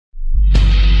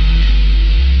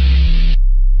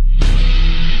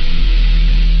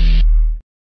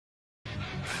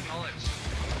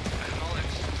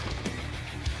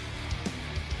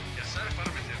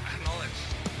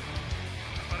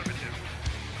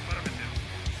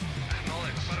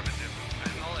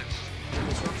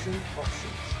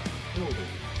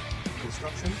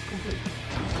Construction complete.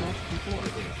 Cannot deploy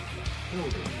here.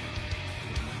 Building.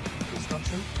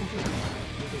 Construction complete.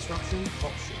 New construction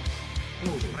options.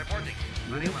 Building. Reporting.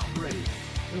 Very Unit well. ready.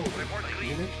 Building. Reporting.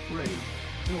 Unit ready.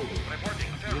 Building.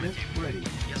 Reporting. Unit Affirmative. ready.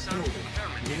 Yes, sir. Building.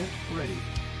 Affirmative. Unit ready.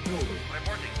 Building.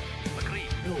 Reporting. Agreed.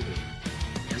 Building.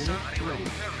 Yes, sir. Unit Very well. ready.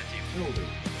 Affirmative. Building.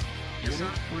 Yes, sir.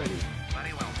 Unit ready.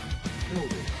 Very well.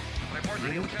 Building.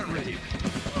 Reporting. Unit Affirmative.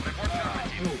 Report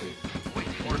affirmative. Building.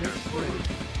 Waiting Unit orders. ready.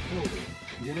 Building.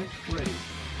 Unit ready.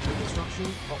 New construction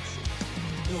options.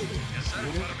 Building. Yes, sir.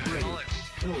 Unit Affirmative. ready. Knowledge.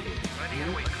 Building. Ready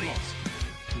and Unit waiting. lost.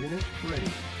 Unit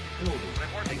ready. Building.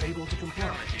 Reporting. Unable to comply.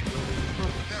 Affirmative. Building in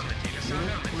progress. Affirmative. Yes, sir.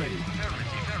 Unit Affirmative. ready.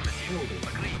 Affirmative. Affirmative. Building.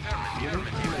 Agree. Affirmative. Unit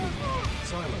Affirmative. ready.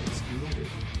 Silence needed.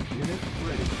 Unit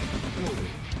ready.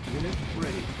 Building. Unit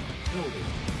ready. Building.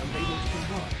 Unable to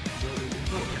comply. Building in Yes,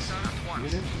 progress. sir. At once.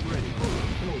 Unit ready.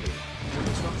 Building.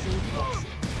 Construction options.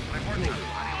 Reporting. Building.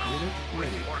 Very well. Unit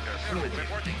ready. Waiting orders. Building.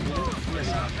 Reporting. Unit Yes,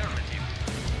 ready. sir. Affirmative.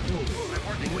 Building.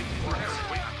 Reporting. Unit Waiting orders.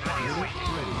 lost. Ready and Unit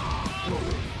waiting. ready.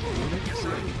 Building. Unit Yes, sir.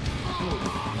 ready.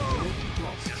 Building. Unit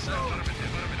lost. Yes, sir.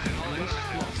 Affirmative. Affirmative. Knowledge.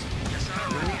 Unit lost. Yes, sir.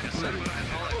 Ready. Yes, sir. Ready.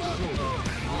 Knowledge. Building.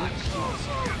 Unit lost.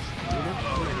 Unit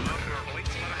ready.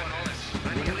 Waiting for knowledge.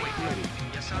 Ready and Unit waiting. ready.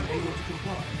 Yes, sir. Unable to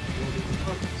comply. Building in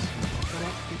progress.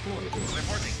 Cannot deploy this.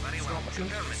 Reporting. Very well. Structure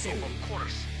Affirmative. sold. Of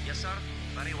course. Yes, sir.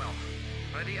 Very well.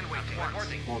 Ready and waiting.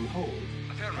 Reporting. On hold.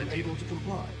 Affirmative. Unable to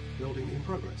comply. Building in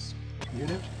progress.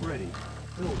 Unit ready.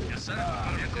 Building. Yes, sir.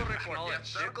 Vehicle report.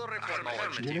 Knowledge. Vehicle report.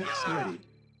 Affirmative. Unit Yes, sir. ready.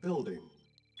 Building.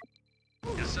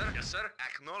 Yes, sir. Yes, sir.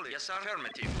 Acknowledge. Yes, sir.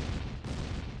 Affirmative.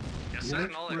 Yes, sir.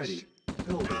 Unit Knowledge. ready.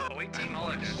 Building. Awaiting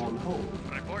knowledge. On hold.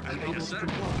 Report. Unable Yes, to sir.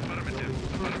 comply. Affirmative. Building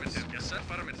in progress. Affirmative. Yes, sir.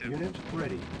 Affirmative. Unit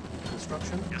ready.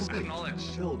 Construction Yes, complete.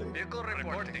 acknowledge. Building. Vehicle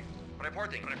reporting.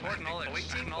 Reporting. Report knowledge.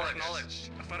 Awaiting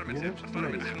knowledge. Affirmative. Unit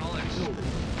Affirmative. ready. Knowledge. Building.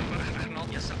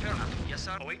 Affirmative. Yes, affirmative. Yes,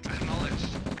 sir. Awaiting knowledge.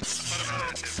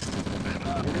 Affirmative.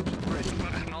 Unit ready.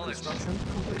 Knowledge. Construction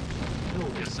complete.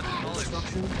 Building. Yes, sir. Knowledge.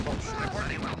 Construction options.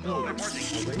 Reporting well. Building. Reporting.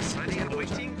 Await Ready and order.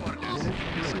 waiting orders. Unit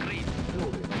Yes, ready. agreed.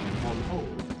 Building. On hold.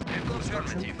 Vehicle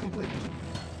Construction affirmative. complete.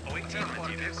 Awaiting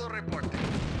orders. Vehicle reporting.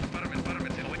 Affirmative.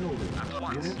 Affirmative. Building. At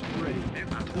once. Unit ready.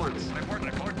 At once. Report.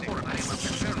 Reporting. Very well.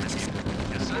 Affirmative.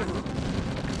 Yes, sir.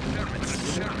 Affirmative.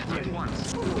 Affirmative. At once.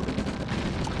 Building.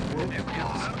 Unit Vehicle.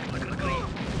 lost. Agreed.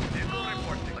 Vehicle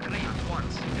reporting. Agreed. At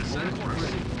once. Yes, sir. Of course.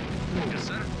 Ready. Building. Yes,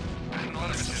 sir.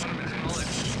 Acknowledge. Affirmative.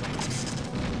 Knowledge.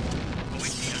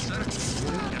 Awaiting. Yes, sir.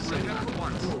 Yes, sir. At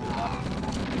once.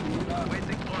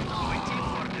 Waiting for. Waiting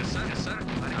for. Yes, sir. Yes, sir.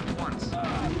 At once.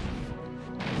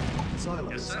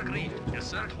 Silence. Yes, sir. Agreed. needed. Yes,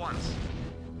 sir. At once.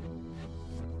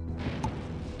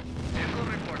 Vehicle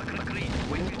report. Agreed.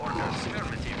 Waiting orders.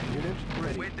 Affirmative. Unit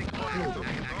ready. Waiting for. Building.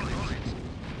 Acknowledge.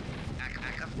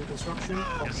 New construction Yes,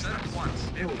 options. sir. At once.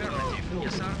 Building. Affirmative.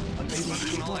 Yes, sir. Unable to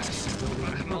comply. Building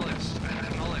in Acknowledge. progress.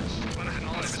 Acknowledge.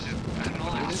 Acknowledge.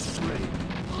 Acknowledge. Unit ready.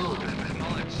 Building.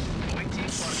 Acknowledge. Waiting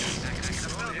for.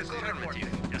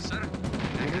 Affirmative. Yes, sir.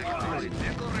 Unit ready.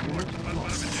 Vehicle report. Unit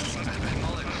lost.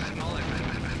 Acknowledge. Acknowledge.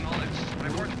 Acknowledge.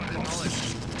 Report. Acknowledge.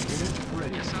 Unit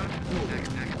ready. Yes, sir. Building.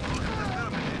 Acknowledge.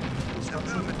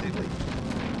 Construction complete. Building.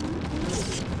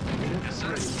 Unit Yes, sir.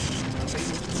 ready.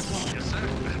 Unable to comply. Yes, sir.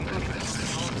 Building in progress.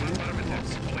 Unit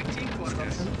lost. Waiting orders.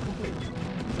 Construction complete.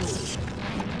 Building.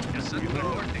 Yes, sir. Unit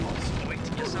Reporting. lost. Wait.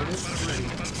 Yes, sir. Unit ready.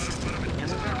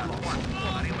 Yes, sir. At once.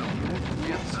 Very well. Unit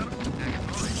Yes, lost. sir.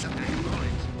 Acknowledge.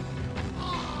 Acknowledge.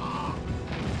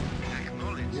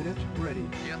 Acknowledge. Unit ready.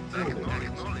 Yes, sir. Building.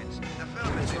 Acknowledge.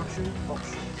 Affirmative. Construction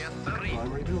options. Yes, sir.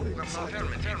 Primary building.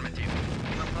 Affirmative.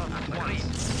 At once.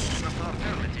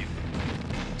 Affirmative.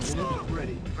 Unit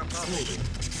ready. Building.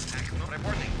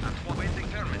 Reporting. At once. Waiting.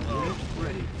 Affirmative. Unit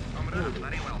ready. Building.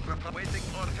 Very well. Waiting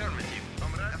for affirmative.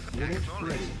 Unit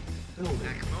ready. Building.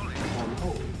 Acknowledge. On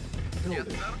hold. Yes,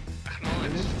 Building. sir.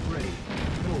 Acknowledge. Unit ready.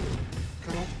 Building.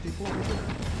 Cannot deploy here.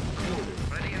 Building.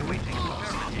 Ready and waiting.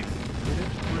 Affirmative.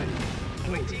 Unit ready.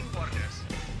 Building. Waiting orders.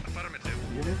 Affirmative.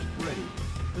 Unit ready.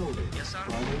 Building. Yes, sir.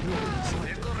 Primary building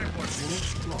selected. Vehicle report. Unit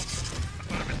lost.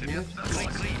 Affirmative. Unit Yes, sir.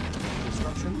 lost. Agreed.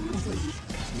 Construction complete.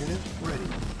 Unit ready.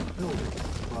 Building.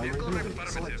 Primary Vehicle building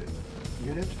affirmative. selected.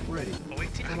 Unit ready.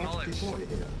 Awaiting Cannot acknowledge. deploy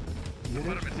here.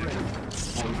 Unit Affirmative. ready.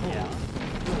 On hold.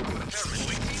 Building. Affirmative.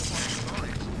 Waiting for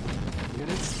acknowledge.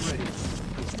 Unit ready.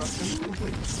 Construction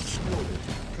complete. Building.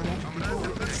 Cannot deploy.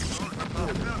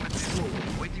 Building. Building.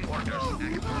 Waiting orders.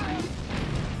 Acknowledge.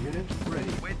 Unit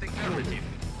ready. Waiting affirmative.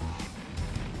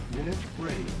 Unit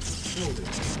ready. Building.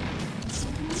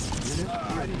 Unit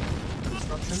ready.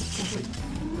 Construction complete.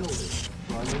 Building.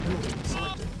 Primary building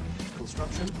selected.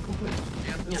 Construction complete.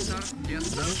 Yes, sir. Yes,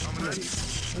 sir. Unit ready.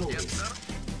 Building. Yes, sir.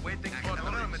 Waiting for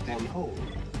affirmative. On hold.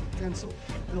 Cancel.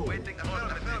 Building. Waiting for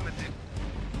affirmative.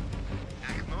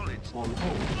 Acknowledged. On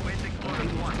hold. Waiting for Able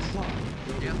to once. comply.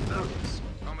 Building Yes, in sir. progress.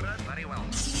 Comrade, very well.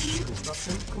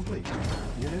 Construction complete.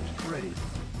 Unit ready.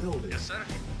 Building. Yes, sir.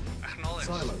 Acknowledged.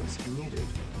 Silos needed.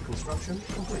 Construction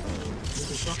complete. New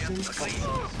construction Yes, agreed.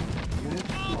 options. Unit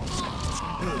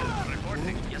lost. Building. Reporting.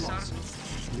 Unit Yes, sir. lost.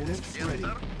 Unit Yes, ready.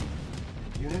 sir.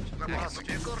 Unit lost.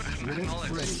 Unit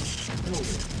Acknowledged. ready.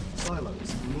 Building.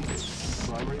 Silos needed.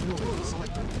 Primary building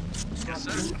selected. Yes,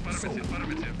 sir. Construction Affirmative, sold.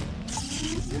 affirmative.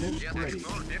 Unit Yes, ready.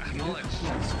 acknowledged. Unit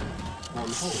lost. On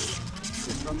hold.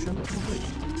 Construction complete.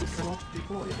 Cannot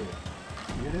deploy here.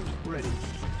 Unit ready.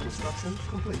 Construction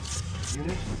complete.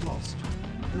 Unit lost.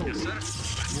 Building. Yes,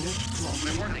 sir. Unit lost.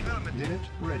 Reporting affirmative. Unit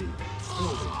ready.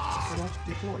 Building. Cannot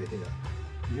deploy here.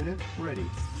 Unit ready.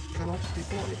 Cannot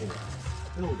deploy here.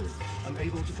 Building.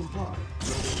 Unable to comply.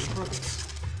 Building in progress.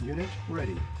 Unit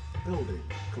ready. Building.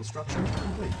 Construction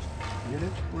complete.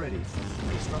 Unit ready.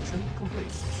 Construction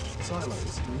complete.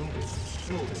 Silos needed.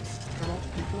 Building. Cannot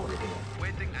deploy here.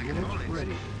 Waiting, Unit acknowledged.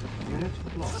 ready. Unit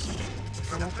lost.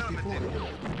 Cannot deploy here.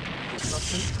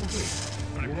 Construction complete.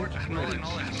 Report, Unit acknowledged,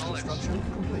 ready. acknowledged. Construction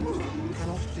complete.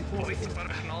 Cannot deploy Waiting here. for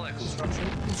acknowledged. Construction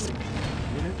complete.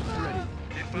 Unit ready.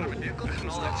 Affirmative, Construction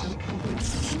acknowledged. complete.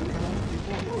 Cannot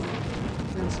deploy here.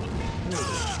 Cancel.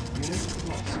 Building. Unit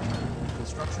lost.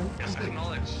 Construction Yes, complete.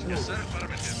 acknowledged. Yes, sir.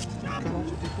 Affirmative. Cannot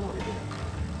deploy here.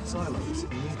 Silos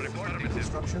needed. Report.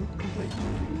 Construction complete.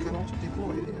 Cannot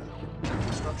deploy here.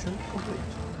 Construction complete.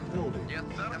 Building. Yes,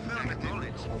 sir.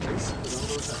 Acknowledged. Our base is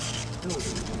under attack.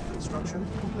 Building. Construction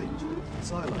complete.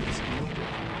 Silos needed.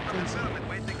 Cancel. Affirmative.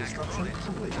 Waiting, Construction acknowledged.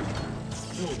 complete.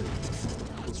 Building.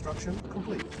 Construction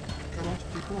complete. Cannot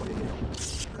deploy here.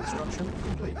 Construction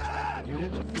complete.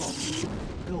 Unit lost.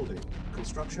 Building.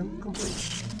 Construction complete.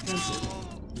 Cancel.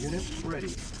 Unit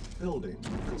ready. Building.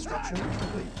 Construction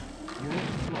complete.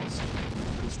 Unit lost.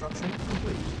 Construction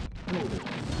complete. Building.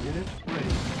 Unit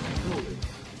ready. Building.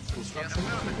 Construction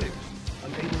complete.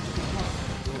 Unable to comply.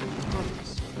 Building in progress.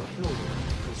 Building.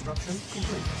 Construction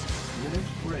complete. Unit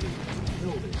ready.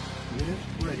 Building. Unit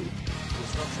ready.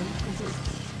 Construction complete.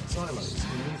 Silos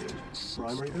needed.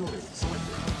 Primary building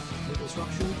selected.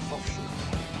 Reconstruction option.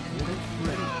 Unit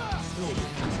ready. Building.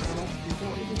 Cannot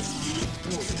deploy here.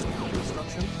 Building.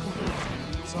 Construction complete.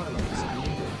 Silos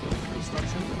needed.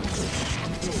 Construction complete.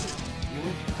 Building.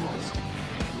 Unit lost.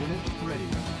 Unit ready.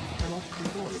 Cannot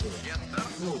deploy here. Yes, sir.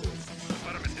 Building.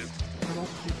 Affirmative. Cannot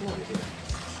deploy here.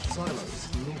 Silos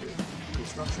needed.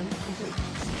 Construction complete.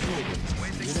 Building.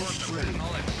 Waiting Unit for ready.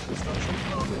 acknowledged. Construction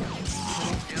complete.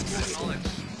 Cannot Yes, deploy here.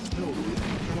 acknowledged. Building.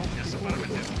 Cannot Yes, deploy here.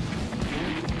 affirmative.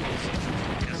 Unit lost.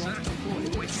 Yes, Cannot sir. deploy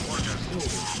here. Waiting orders.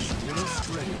 Building. Unit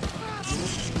ready.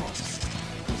 Unit lost.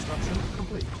 Construction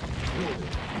complete.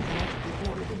 Building. Cannot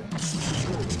deploy here.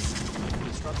 Building.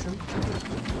 Construction complete.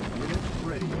 Unit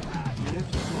ready. Unit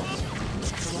lost.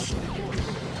 Cannot deploy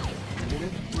here.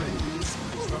 Unit ready.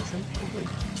 Construction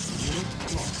complete. Unit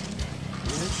lost.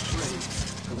 Unit ready.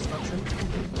 Construction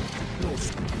complete.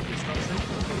 Building. Construction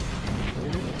complete.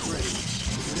 Unit ready.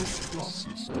 Unit lost.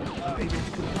 Unable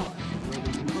to comply.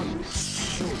 Building in progress.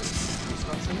 Building.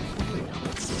 Construction complete.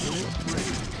 Unit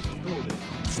ready. Building.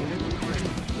 Unit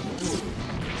ready. Building.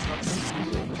 Construction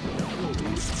complete.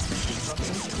 Building.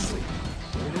 Construction complete.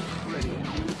 Unit ready.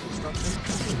 Construction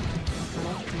complete.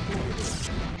 Cannot deploy here.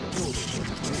 Building.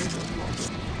 Unit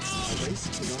lost. Our base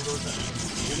is under attack.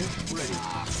 Unit ready.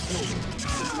 Building.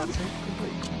 Construction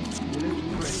complete. Unit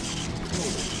ready.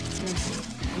 Building. Cancel.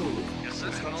 Building. Yes, sir.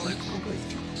 Construction Acknowledged. complete.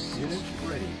 Unit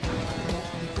ready. Cannot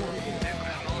deploy here.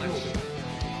 Acknowledged. Building.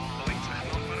 Waiting,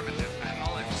 affirmative.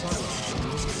 Acknowledged. Silence.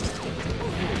 Building.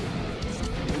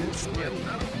 Unit ready.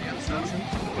 Yes, sir. Construction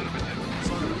complete. Affirmative.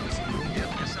 Silence.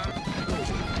 Yes, sir.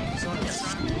 Building. Silence. Yes,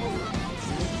 sir. Unit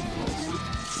lost.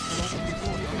 Cannot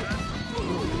deploy here.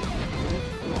 Building. Unit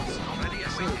lost. Already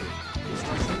Building. ascending.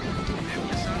 Construction complete.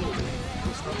 Yes, sir. Building.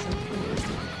 Construction complete.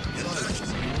 Yes, sir.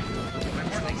 Silence.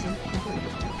 Construction complete.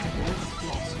 Unit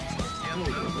lost.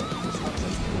 Building.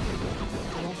 Construction complete.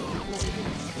 Cannot deploy here.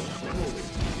 Building.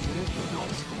 Unit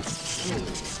lost.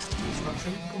 Building.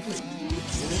 Construction complete.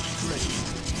 Unit ready.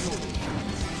 Building.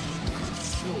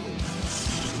 Building.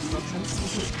 Construction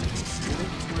complete.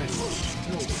 Unit ready.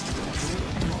 Building. Unit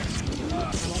lost.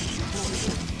 Cannot deploy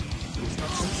here.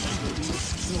 Construction complete.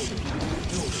 Building.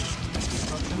 Building.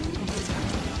 Construction complete.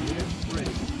 Unit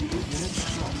ready. Unit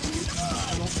lost.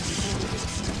 Cannot deploy here.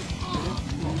 Unit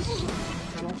lost.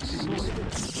 Cannot deploy here.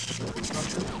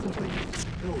 Construction complete.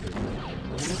 Building.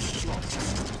 Unit lost.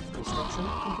 Construction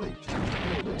complete.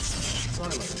 Building.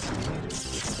 Silos needed.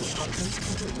 Construction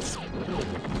complete.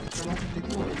 Building. Cannot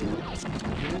deploy here.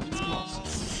 Unit lost.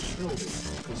 Building.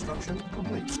 Construction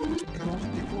complete. Cannot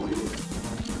deploy here.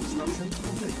 Construction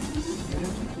complete.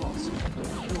 Unit lost.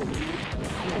 Building.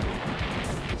 Building.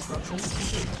 Construction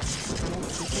complete. Cannot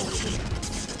deploy here.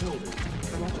 Building.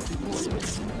 Cannot deploy here.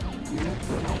 Unit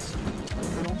lost.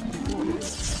 Cannot deploy here.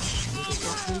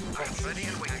 Construction option. Ready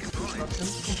and waiting. Construction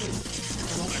complete.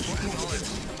 Cannot deploy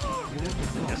here. Unit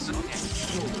lost.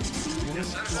 Building. Unit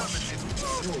lost.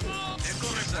 Building.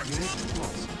 Unit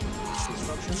lost.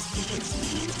 Construction complete.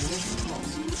 Unit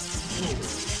lost.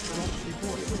 Building. Cannot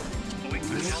deploy here.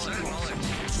 Unit lost.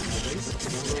 Base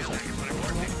is under attack.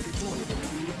 Cannot deploy here.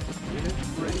 Unit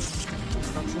ready.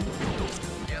 Construction complete.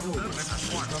 Building.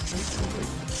 Construction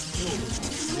complete. Building.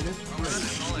 Unit ready.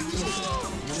 Building.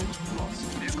 Unit lost.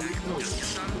 Building.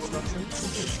 Construction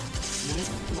complete. Unit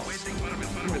lost.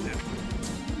 Building.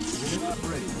 Unit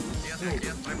ready.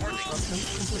 Building. Construction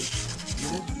complete.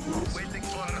 Unit lost. Building.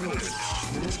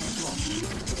 Unit lost.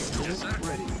 Unit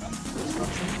ready.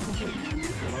 Construction complete.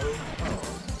 Low power.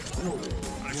 Building.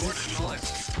 Unit lost.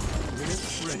 Unit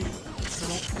ready.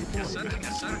 Cannot deploy.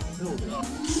 Building.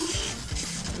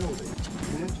 Building.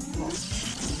 Unit lost.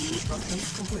 Construction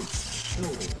complete.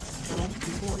 Building. Cannot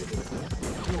deploy.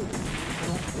 Building.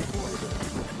 Cannot deploy.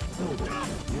 Building.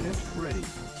 Unit ready.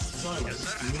 Silence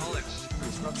needed.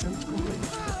 Construction complete.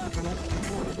 Cannot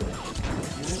deploy.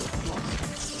 Unit lost.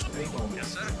 A-bomb. Unit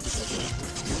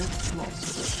lost.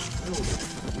 Building.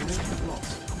 Unit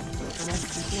lost. Cannot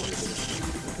deploy.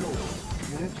 Building.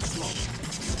 Unit lost.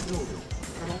 Building.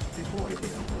 Cannot deploy.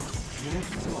 Unit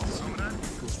lost.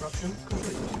 Construction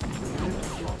complete. Unit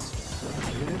lost.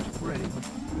 Unit ready.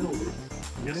 Building.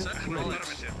 Unit ready.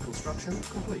 Construction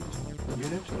complete.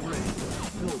 Unit ready.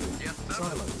 Building.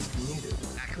 Silos needed.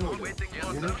 Building.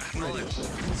 Unit ready.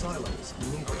 Silos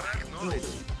needed. Building.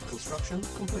 Construction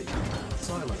complete.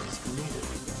 Silos needed.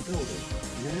 Building.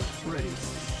 Unit ready.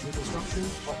 Construction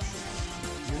options.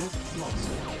 Unit lost.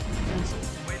 Cancel.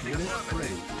 Unit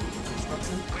ready.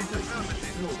 Construction complete.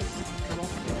 Building. Cannot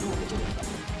deploy.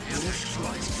 Unit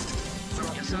lost.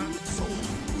 Construction sold.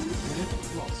 Unit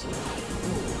lost.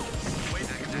 Building.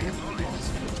 Unit lost.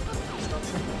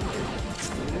 Construction complete.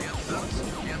 Unit lost.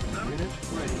 Unit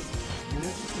ready.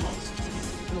 Unit lost.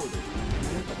 Building.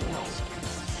 Unit lost.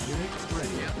 Unit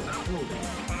ready. Building. Building.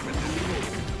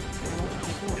 Cannot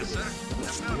deploy.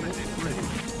 Unit ready.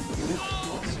 Unit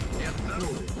lost.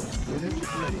 Building. Unit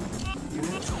ready.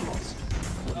 Unit lost.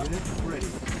 Unit ready.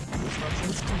 Construction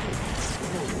complete.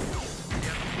 Building.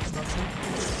 Construction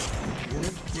complete.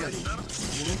 Unit ready.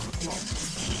 Unit lost.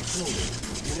 Building.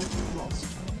 Unit lost.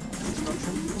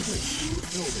 Construction complete.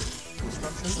 Building.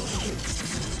 Construction complete.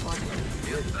 Spike ready.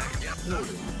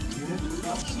 Building. Unit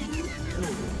lost.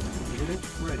 Building. Unit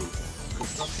ready.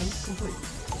 Construction complete.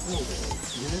 Building.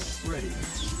 Unit ready.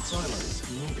 Silos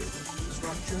needed.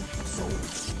 Structure sold.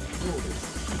 Building.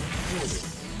 Building.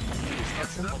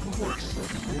 Construction complete.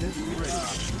 Unit ready.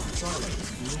 Silos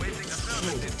needed.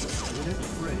 Building. Unit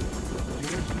ready.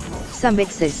 Unit lost. Some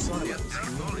X's. Silos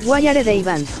needed. Wire de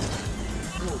Ivan.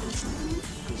 Building.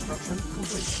 Construction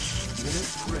complete. Unit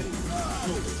ready.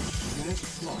 Building. Unit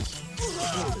lost.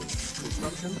 Building.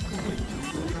 Construction complete.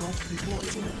 Cannot deploy.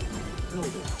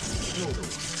 Building.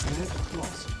 Building. Unit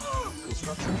lost.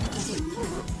 Construction complete.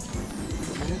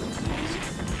 Unit lost.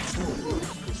 Building.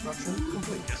 Construction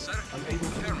complete.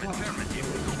 Unable to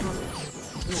comply.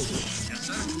 Building.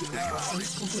 Construction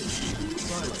complete.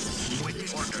 Silence.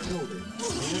 Building.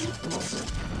 Unit lost.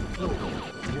 Building.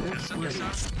 Unit ready.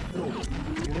 Building.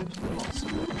 Unit lost.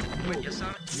 Building.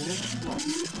 Unit lost.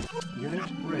 Unit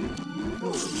ready.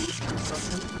 Building.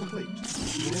 Construction complete.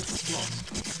 Unit lost.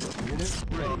 Unit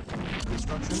ready.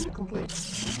 Construction complete.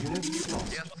 Unit lost.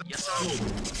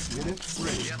 Building. Unit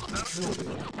ready. Building.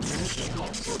 Unit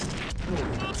lost.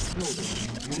 Building. Building.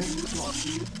 Unit lost.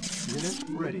 Unit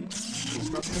ready.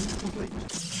 Construction complete.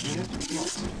 Unit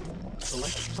lost.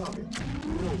 Select target.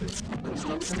 Building.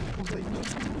 Construction complete.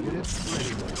 Unit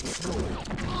ready. Building. Building.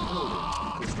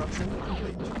 Construction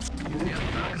complete. Unit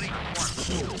lost.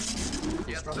 Building. Construction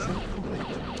complete.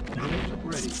 Unit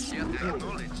ready.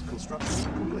 Building. Construction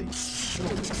complete.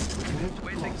 Building. Unit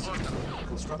lost.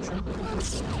 Construction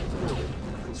complete. Building.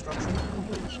 Construction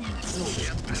complete. Building.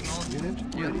 Unit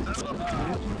ready. Unit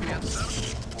lost.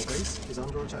 Our base is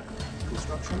under attack.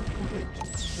 Construction complete.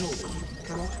 Building.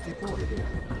 Cannot deploy here.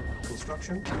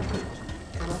 Construction complete.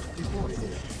 Cannot deploy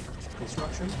here.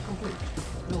 Construction complete.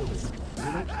 Building.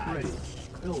 Unit ready.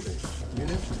 Building.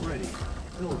 Unit ready.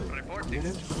 Building.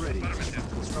 Unit ready.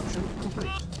 Construction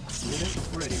complete. Unit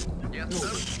ready.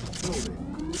 Building. Building.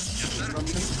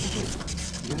 Construction complete.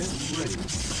 Unit ready.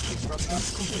 Construction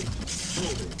complete.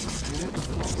 Building. Unit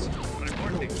lost.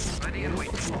 Reporting. Ready and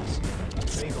waiting. Lost.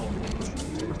 Main voltage.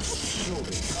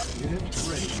 Building. Unit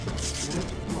ready. Unit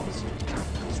lost.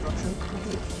 Construction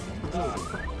complete. Building.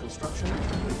 Construction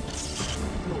complete.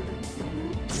 Building.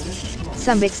 Unit lost.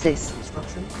 Some vexes.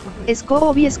 Construction complete.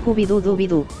 Scooby Scooby Doo Dooby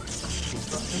Doo.